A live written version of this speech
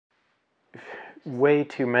way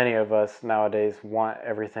too many of us nowadays want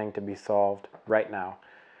everything to be solved right now,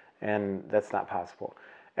 and that's not possible.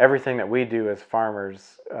 Everything that we do as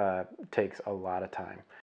farmers takes a lot of time.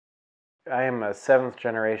 I am a seventh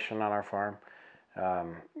generation on our farm.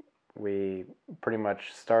 Um, we pretty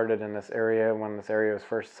much started in this area when this area was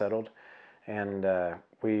first settled, and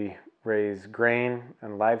we raise grain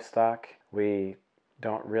and livestock. We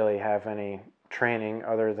don't really have any training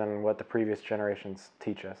other than what the previous generations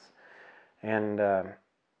teach us. And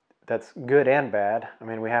that's good and bad. I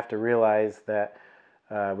mean, we have to realize that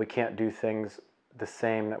we can't do things the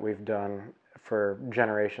same that we've done for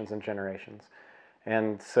generations and generations.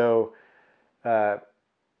 And so, uh,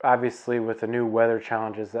 obviously, with the new weather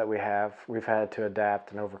challenges that we've had to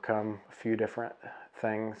adapt and overcome a few different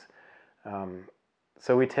things. Um,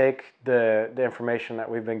 so we take the information that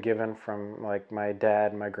we've been given from like my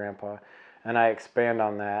dad and my grandpa, and I expand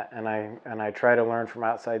on that, and I try to learn from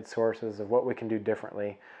outside sources of what we can do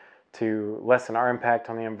differently to lessen our impact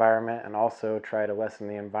on the environment and also try to lessen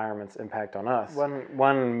the environment's impact on us.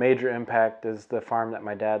 One major impact is the farm that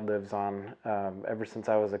my dad lives on. Ever since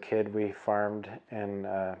I was a kid, we farmed and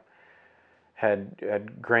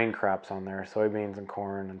had grain crops on there, soybeans and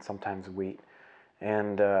corn and sometimes wheat.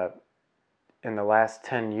 And in the last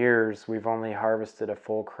 10 years, we've only harvested a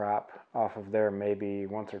full crop off of there maybe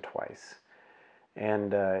once or twice.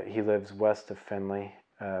 And he lives west of Findlay,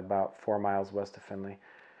 about 4 miles west of Findlay.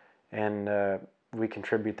 And we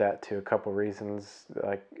contribute that to a couple reasons.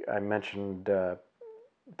 Like I mentioned, the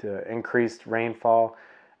increased rainfall,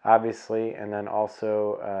 obviously, and then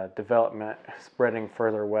also development spreading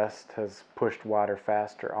further west has pushed water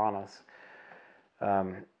faster on us.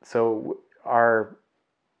 So our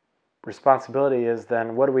responsibility is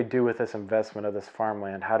then, what do we do with this investment of this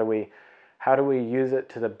farmland? How do we use it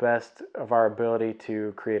to the best of our ability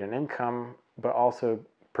to create an income, but also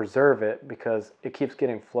preserve it because it keeps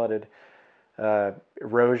getting flooded.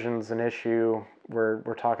 Erosion's an issue.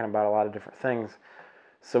 We're talking about a lot of different things.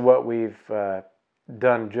 So what we've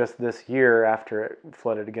done just this year, after it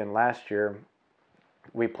flooded again last year,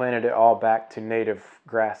 we planted it all back to native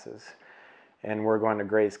grasses, and we're going to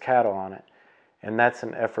graze cattle on it. And that's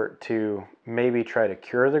an effort to maybe try to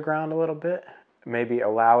cure the ground a little bit, maybe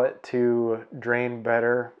allow it to drain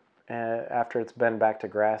better after it's been back to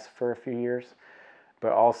grass for a few years.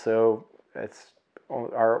 But also, it's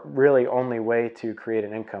our really only way to create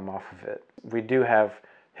an income off of it. We do have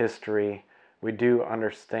history. We do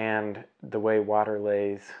understand the way water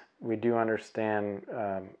lays. We do understand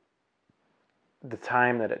the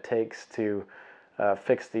time that it takes to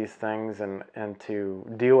fix these things and to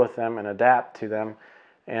deal with them and adapt to them.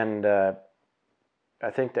 And I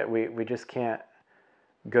think that we just can't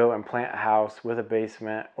go and plant a house with a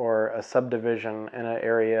basement or a subdivision in an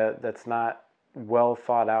area that's not well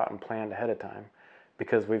thought out and planned ahead of time,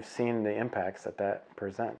 because we've seen the impacts that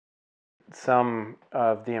presents. Some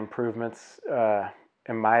of the improvements,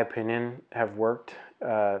 in my opinion, have worked.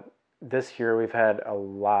 This year we've had a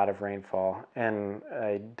lot of rainfall, and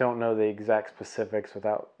I don't know the exact specifics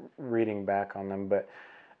without reading back on them, but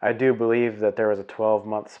I do believe that there was a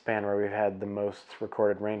 12-month span where we've had the most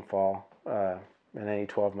recorded rainfall in any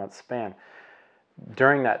 12-month span.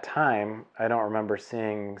 During that time, I don't remember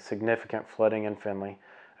seeing significant flooding in Findlay.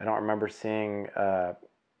 I don't remember seeing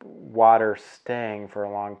water staying for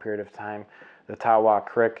a long period of time. The Tawa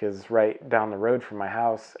Creek is right down the road from my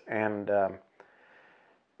house, and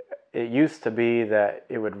it used to be that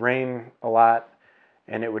it would rain a lot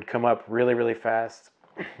and it would come up really, really fast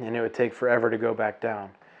and it would take forever to go back down.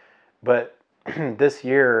 But this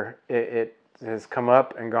year it has come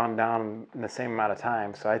up and gone down in the same amount of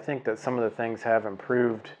time. So I think that some of the things have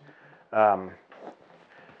improved. But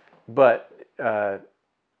I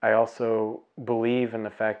also believe in the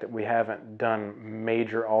fact that we haven't done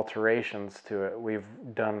major alterations to it. We've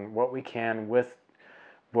done what we can with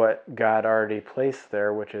what God already placed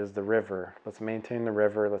there, which is the river. Let's maintain the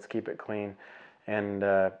river, let's keep it clean, and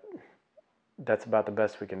that's about the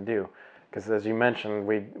best we can do. Because as you mentioned,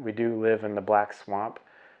 we do live in the Black Swamp,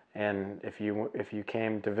 and if you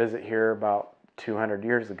came to visit here about 200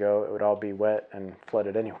 years ago, it would all be wet and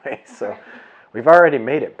flooded anyway. So we've already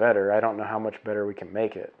made it better. I don't know how much better we can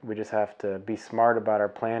make it. We just have to be smart about our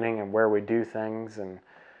planning and where we do things, and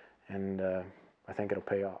I think it'll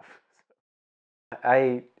pay off.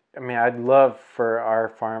 I mean, I'd love for our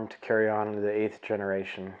farm to carry on into the 8th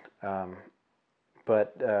generation,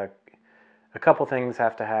 but a couple things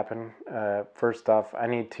have to happen. First off, I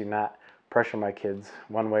need to not pressure my kids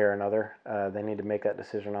one way or another. They need to make that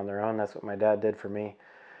decision on their own. That's what my dad did for me.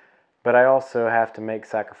 But I also have to make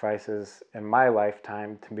sacrifices in my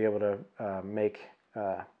lifetime to be able to make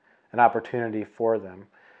an opportunity for them.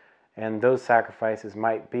 And those sacrifices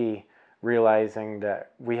might be realizing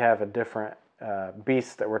that we have a different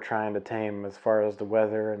beast that we're trying to tame as far as the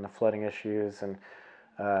weather and the flooding issues and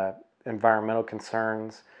environmental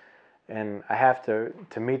concerns. And I have to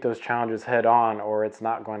meet those challenges head on, or it's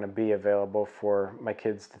not going to be available for my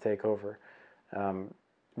kids to take over.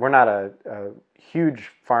 We're not a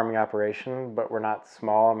huge farming operation, but we're not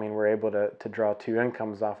small. I mean, we're able to draw two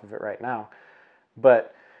incomes off of it right now.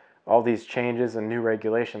 But all these changes and new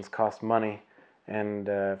regulations cost money, and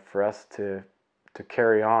for us to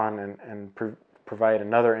carry on and provide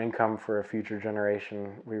another income for a future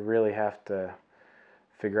generation, we really have to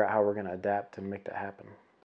figure out how we're going to adapt and make that happen.